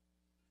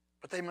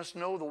 But they must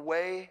know the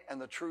way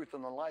and the truth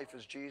and the life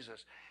is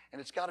Jesus.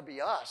 And it's got to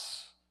be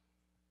us.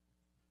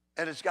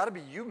 And it's got to be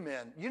you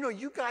men. You know,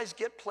 you guys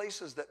get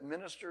places that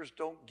ministers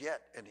don't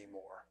get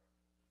anymore.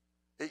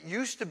 It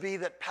used to be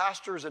that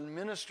pastors and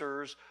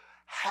ministers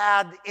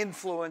had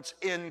influence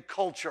in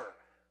culture.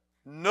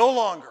 No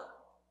longer.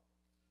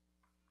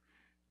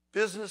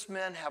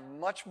 Businessmen have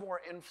much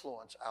more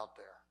influence out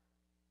there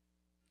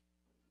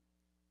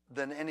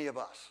than any of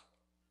us.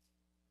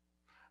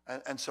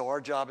 And so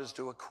our job is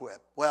to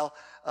equip. Well,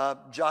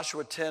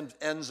 Joshua 10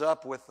 ends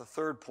up with the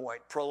third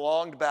point,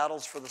 prolonged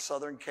battles for the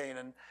southern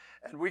Canaan.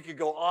 And we could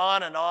go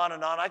on and on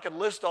and on. I could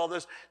list all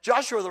this.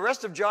 The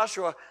rest of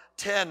Joshua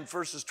 10,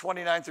 verses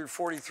 29 through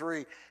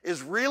 43,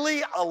 is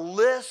really a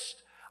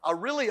list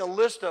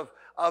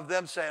of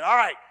them saying, all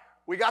right,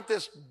 we got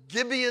this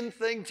Gibeon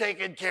thing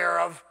taken care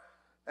of,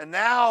 and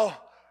now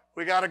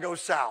we got to go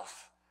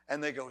south.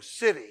 And they go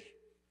city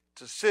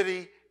to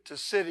city to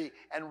city.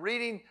 And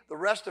reading the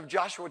rest of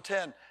Joshua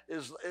 10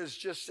 is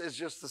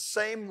just the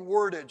same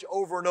wordage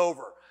over and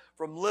over.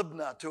 From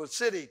Libnah to a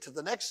city, to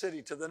the next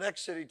city, to the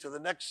next city, to the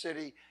next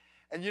city.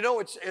 And you know,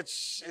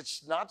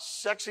 it's not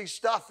sexy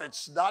stuff.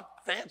 It's not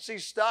fancy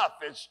stuff.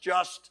 It's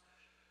just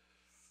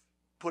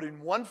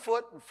putting one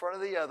foot in front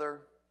of the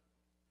other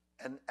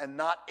and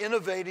not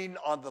innovating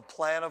on the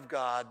plan of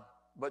God,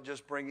 but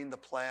just bringing the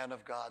plan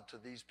of God to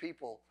these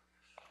people,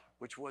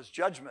 which was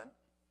judgment.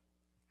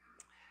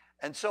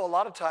 And so a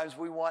lot of times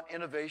we want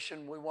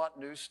innovation, we want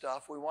new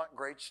stuff, we want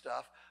great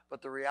stuff,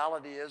 but the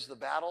reality is the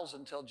battles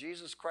until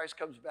Jesus Christ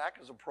comes back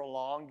is a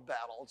prolonged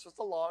battle. It's just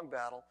a long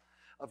battle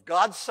of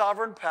God's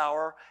sovereign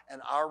power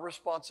and our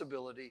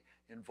responsibility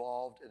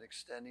involved in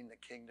extending the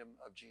kingdom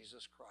of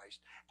Jesus Christ.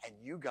 And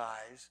you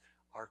guys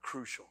are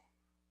crucial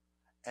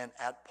and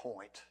at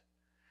point.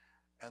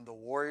 And the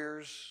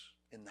warriors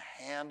in the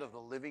hand of the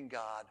living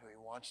God who he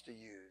wants to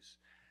use,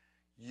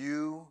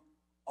 you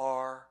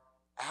are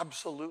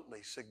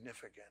absolutely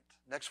significant.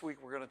 Next week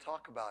we're going to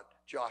talk about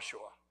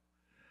Joshua.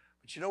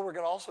 But you know, we're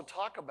going to also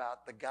talk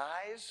about the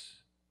guys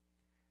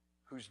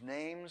whose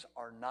names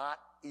are not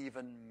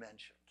even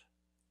mentioned.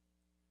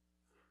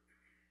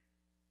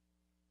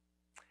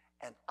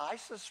 And I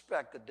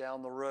suspect that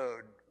down the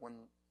road, when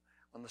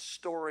the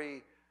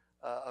story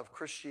of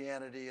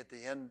Christianity at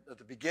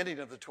the beginning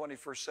of the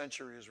 21st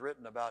century is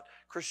written about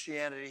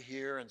Christianity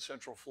here in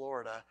Central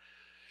Florida,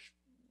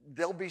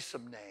 there'll be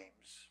some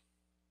names.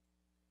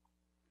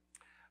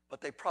 But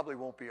they probably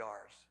won't be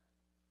ours.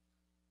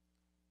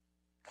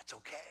 That's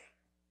okay.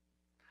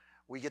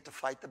 We get to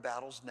fight the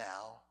battles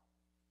now.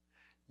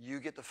 You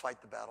get to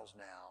fight the battles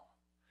now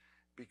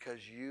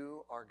because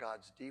you are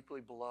God's deeply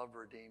beloved,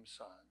 redeemed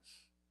sons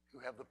who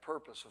have the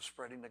purpose of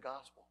spreading the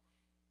gospel.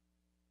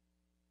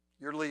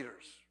 Your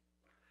leaders,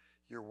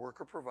 your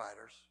worker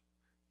providers,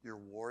 your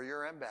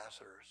warrior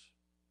ambassadors,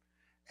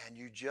 and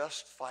you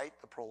just fight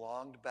the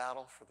prolonged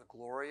battle for the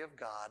glory of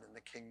God and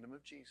the kingdom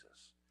of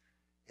Jesus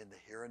in the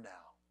here and now.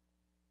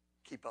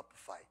 Keep up the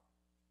fight.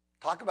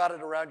 Talk about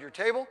it around your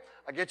table.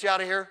 I'll get you out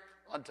of here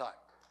on time.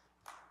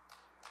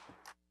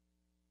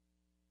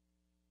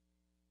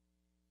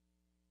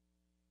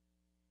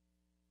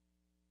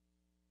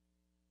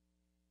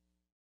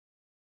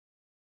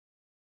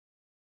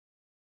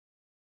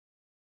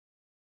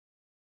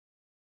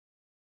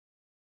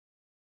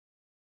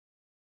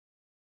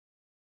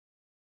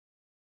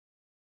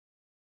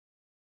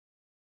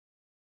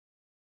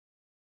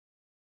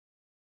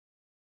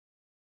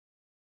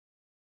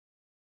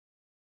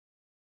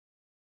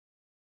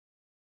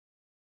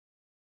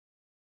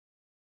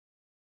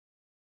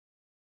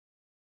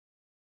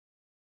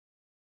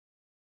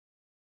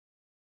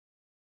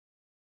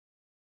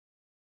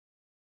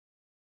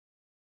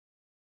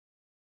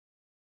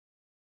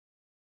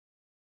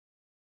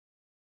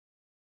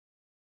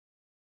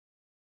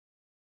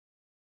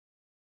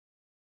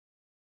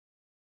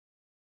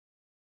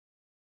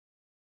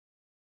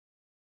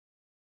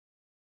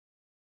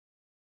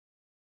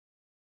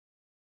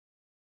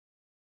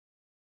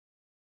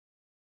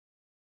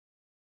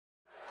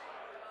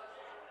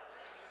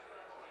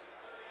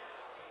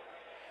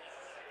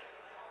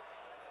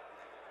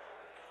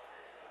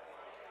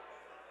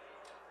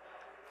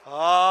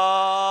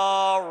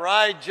 All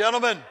right,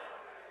 gentlemen.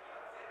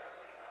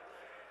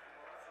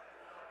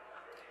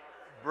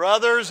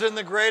 Brothers in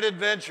the great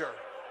adventure.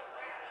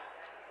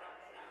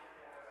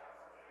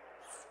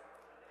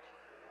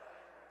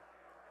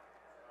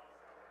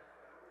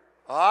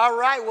 All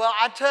right, well,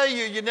 I tell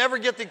you, you never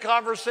get the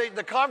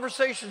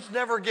conversations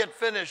never get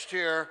finished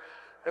here.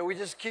 And we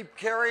just keep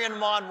carrying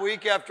them on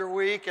week after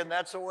week, and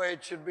that's the way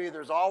it should be.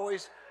 There's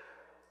always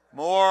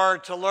more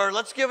to learn.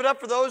 Let's give it up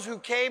for those who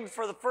came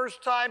for the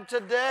first time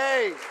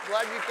today.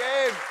 Glad you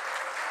came.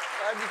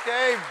 Glad you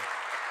came.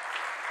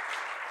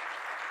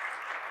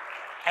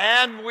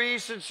 And we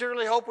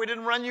sincerely hope we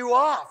didn't run you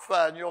off,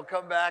 and you'll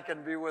come back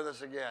and be with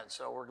us again.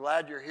 So we're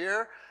glad you're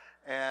here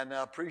and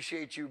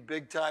appreciate you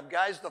big time.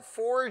 Guys, the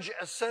Forge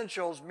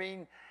Essentials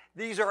mean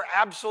these are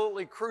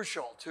absolutely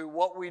crucial to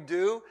what we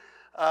do.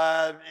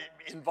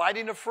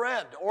 Inviting a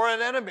friend or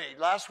an enemy.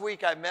 Last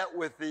week I met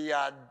with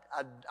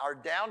our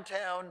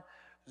downtown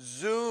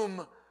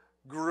Zoom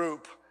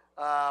group.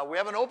 We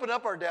haven't opened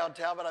up our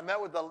downtown, but I met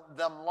with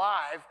them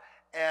live.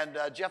 And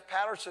Jeff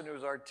Patterson,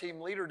 who's our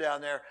team leader down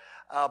there,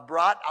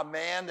 brought a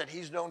man that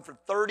he's known for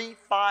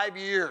 35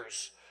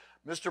 years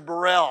Mr.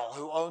 Burrell,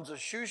 who owns a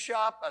shoe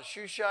shop, a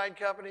shoe shine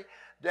company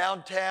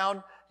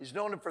downtown. He's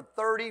known him for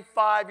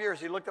 35 years.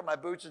 He looked at my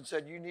boots and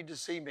said, "You need to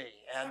see me."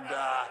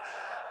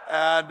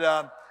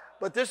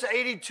 But this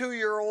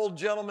 82-year-old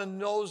gentleman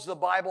knows the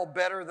Bible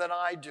better than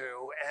I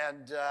do.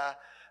 And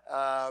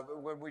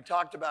when we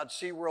talked about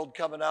SeaWorld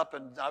coming up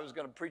and I was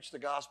going to preach the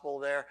gospel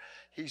there,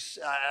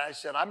 I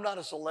said, "I'm not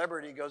a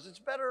celebrity." He goes, It's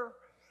better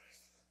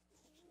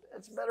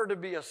to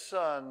be a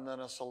son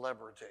than a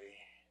celebrity."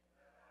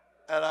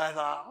 And I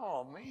thought,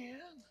 oh,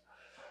 man.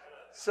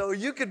 So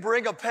you could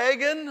bring a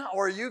pagan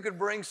or you could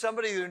bring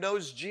somebody who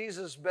knows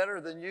Jesus better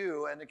than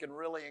you, and it can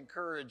really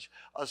encourage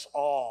us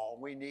all.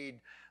 We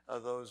need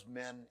those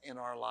men in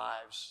our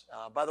lives.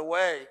 By the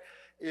way,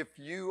 if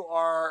you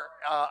are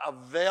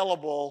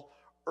available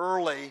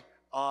early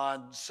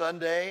on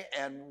Sunday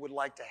and would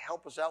like to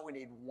help us out, we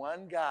need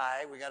one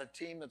guy. We got a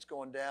team that's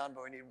going down,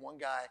 but we need one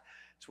guy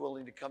that's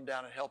willing to come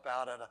down and help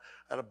out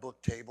at a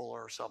book table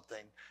or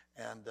something.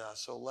 And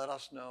so let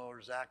us know,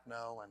 or Zach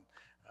know, and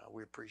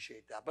we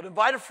appreciate that. But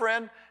invite a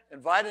friend,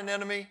 invite an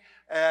enemy,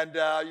 and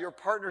your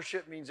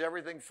partnership means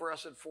everything for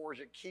us at Forge.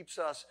 It keeps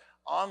us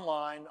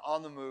online,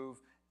 on the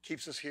move,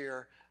 keeps us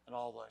here, and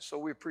all that. So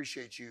we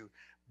appreciate you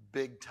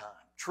big time.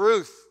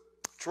 Truth.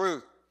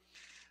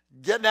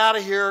 Getting out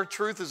of here,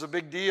 truth is a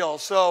big deal.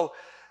 So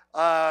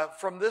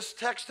from this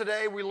text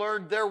today, we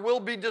learned there will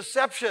be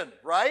deception,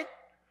 right?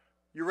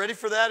 You ready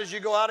for that as you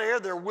go out of here?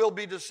 There will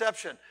be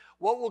deception.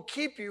 What will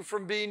keep you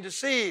from being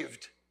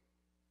deceived?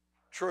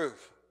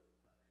 Truth.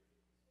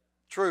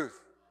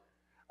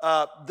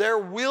 There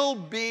will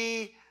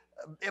be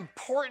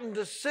important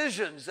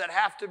decisions that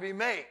have to be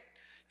made.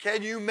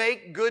 Can you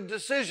make good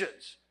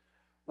decisions?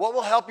 What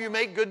will help you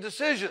make good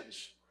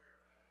decisions?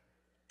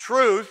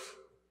 Truth,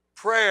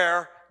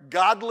 prayer,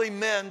 godly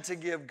men to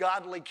give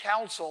godly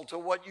counsel to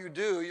what you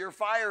do, your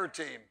fire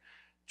team.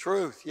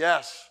 Truth,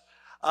 yes.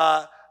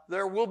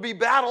 There will be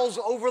battles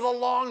over the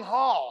long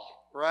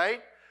haul,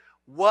 right?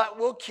 What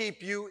will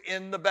keep you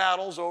in the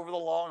battles over the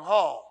long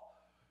haul?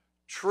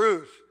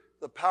 Truth,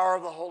 the power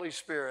of the Holy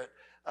Spirit,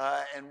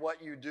 and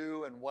what you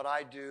do and what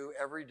I do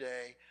every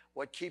day.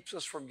 What keeps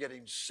us from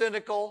getting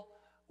cynical,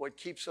 what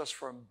keeps us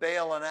from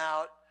bailing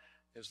out,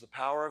 is the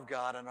power of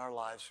God in our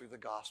lives through the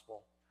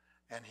gospel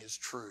and His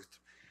truth.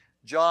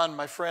 John,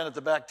 my friend at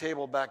the back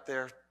table back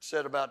there,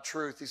 said about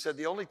truth. He said,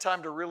 the only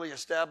time to really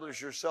establish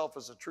yourself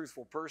as a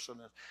truthful person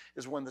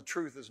is when the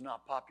truth is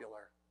not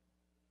popular.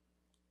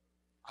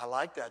 I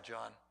like that,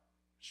 John.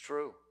 It's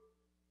true.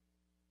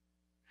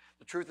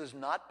 The truth is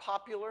not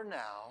popular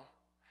now,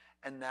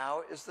 and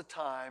now is the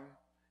time,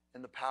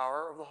 in the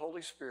power of the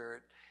Holy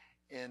Spirit,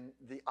 in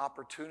the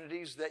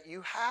opportunities that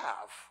you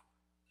have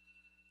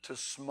to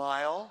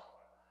smile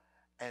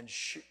and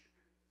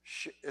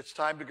it's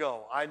time to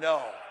go. I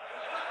know.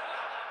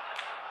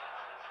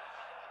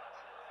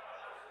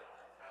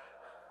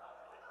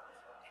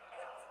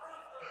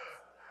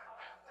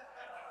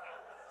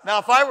 Now,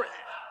 if I were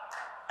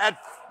at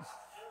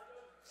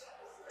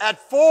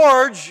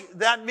Forge,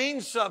 that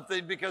means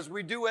something because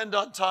we do end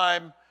on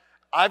time.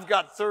 I've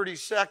got 30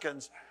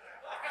 seconds.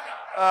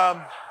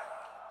 Your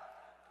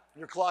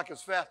clock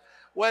is fast.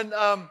 When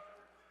alarm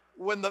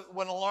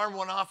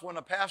went off, when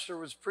a pastor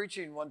was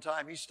preaching one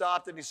time, he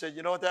stopped and he said,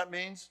 "You know what that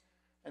means?"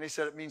 And he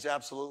said, "It means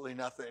absolutely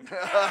nothing."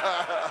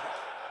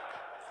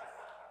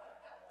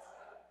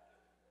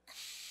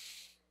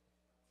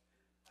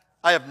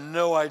 I have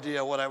no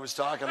idea what I was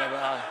talking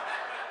about.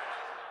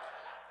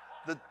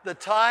 The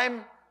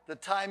time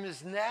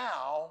is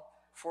now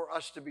for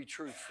us to be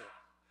truthful.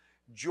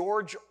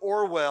 George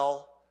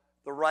Orwell,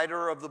 the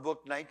writer of the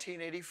book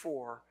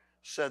 1984,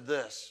 said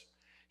this.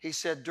 He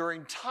said,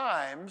 during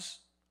times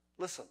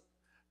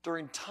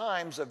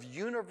of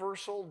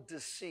universal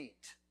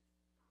deceit,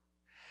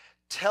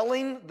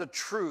 telling the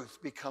truth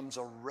becomes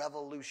a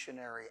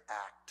revolutionary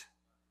act.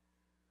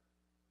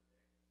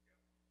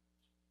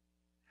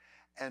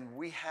 And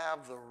we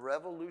have the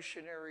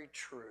revolutionary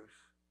truth,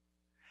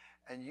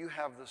 and you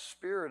have the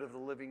Spirit of the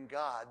living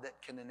God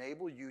that can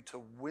enable you to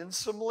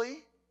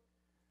winsomely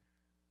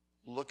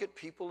look at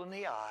people in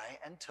the eye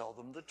and tell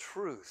them the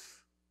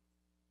truth.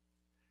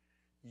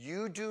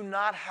 You do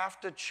not have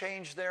to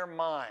change their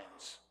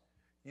minds.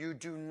 You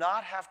do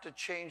not have to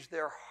change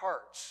their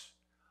hearts.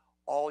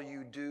 All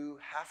you do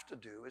have to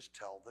do is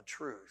tell the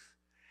truth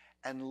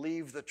and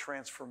leave the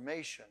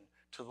transformation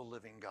to the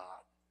living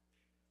God.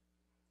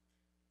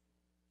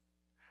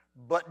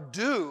 But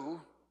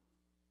do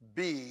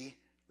be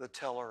the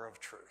teller of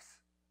truth,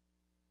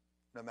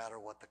 no matter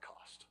what the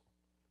cost.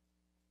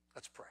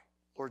 Let's pray.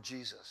 Lord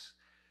Jesus,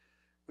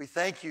 we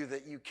thank you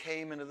that you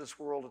came into this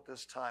world at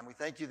this time. We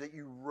thank you that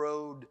you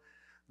rode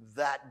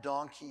that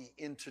donkey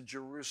into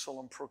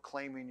Jerusalem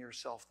proclaiming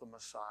yourself the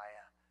Messiah.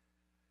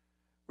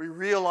 We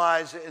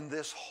realize in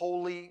this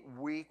holy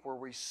week where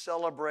we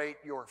celebrate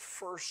your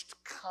first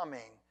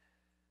coming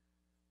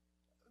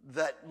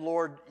that,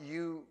 Lord,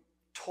 you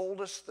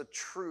told us the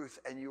truth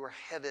and you were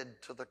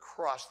headed to the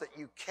cross, that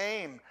you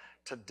came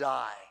to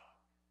die.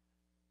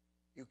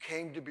 You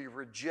came to be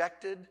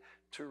rejected,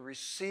 to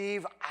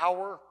receive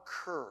our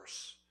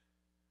curse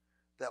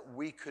that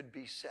we could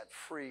be set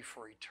free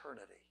for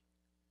eternity.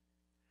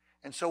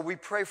 And so we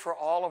pray for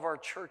all of our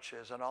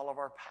churches and all of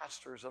our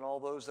pastors and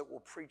all those that will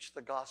preach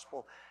the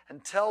gospel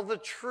and tell the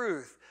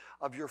truth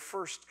of your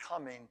first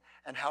coming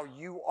and how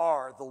you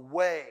are the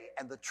way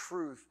and the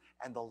truth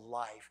and the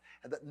life,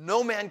 and that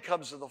no man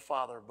comes to the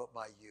Father but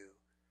by you.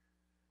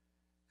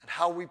 And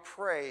how we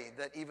pray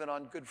that even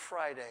on Good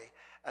Friday,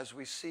 as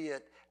we see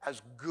it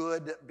as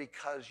good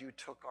because you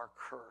took our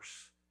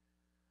curse,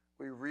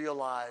 we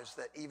realize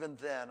that even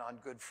then on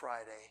Good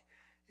Friday,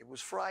 it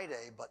was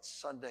Friday, but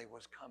Sunday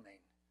was coming.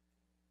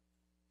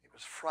 It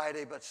was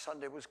Friday, but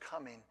Sunday was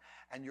coming,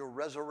 and your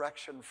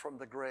resurrection from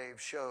the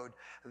grave showed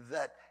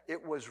that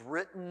it was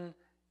written,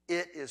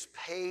 it is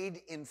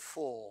paid in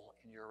full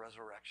in your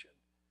resurrection.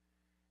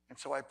 And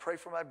so I pray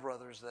for my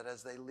brothers that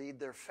as they lead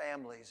their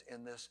families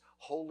in this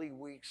Holy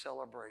Week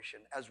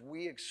celebration, as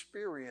we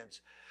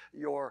experience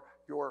your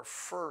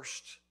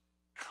first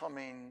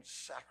coming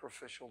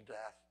sacrificial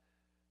death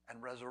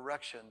and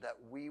resurrection, that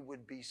we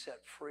would be set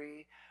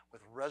free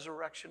with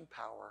resurrection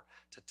power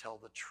to tell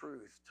the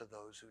truth to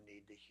those who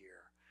need to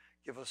hear.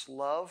 Give us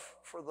love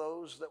for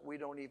those that we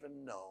don't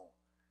even know,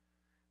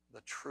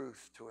 the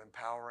truth to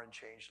empower and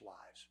change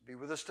lives. Be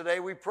with us today,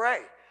 we pray,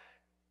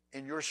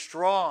 in your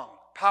strong,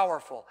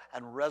 powerful,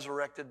 and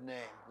resurrected name.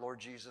 Lord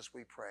Jesus,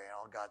 we pray. And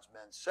all God's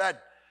men said,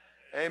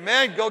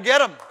 amen. Go get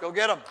them. Go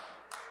get them.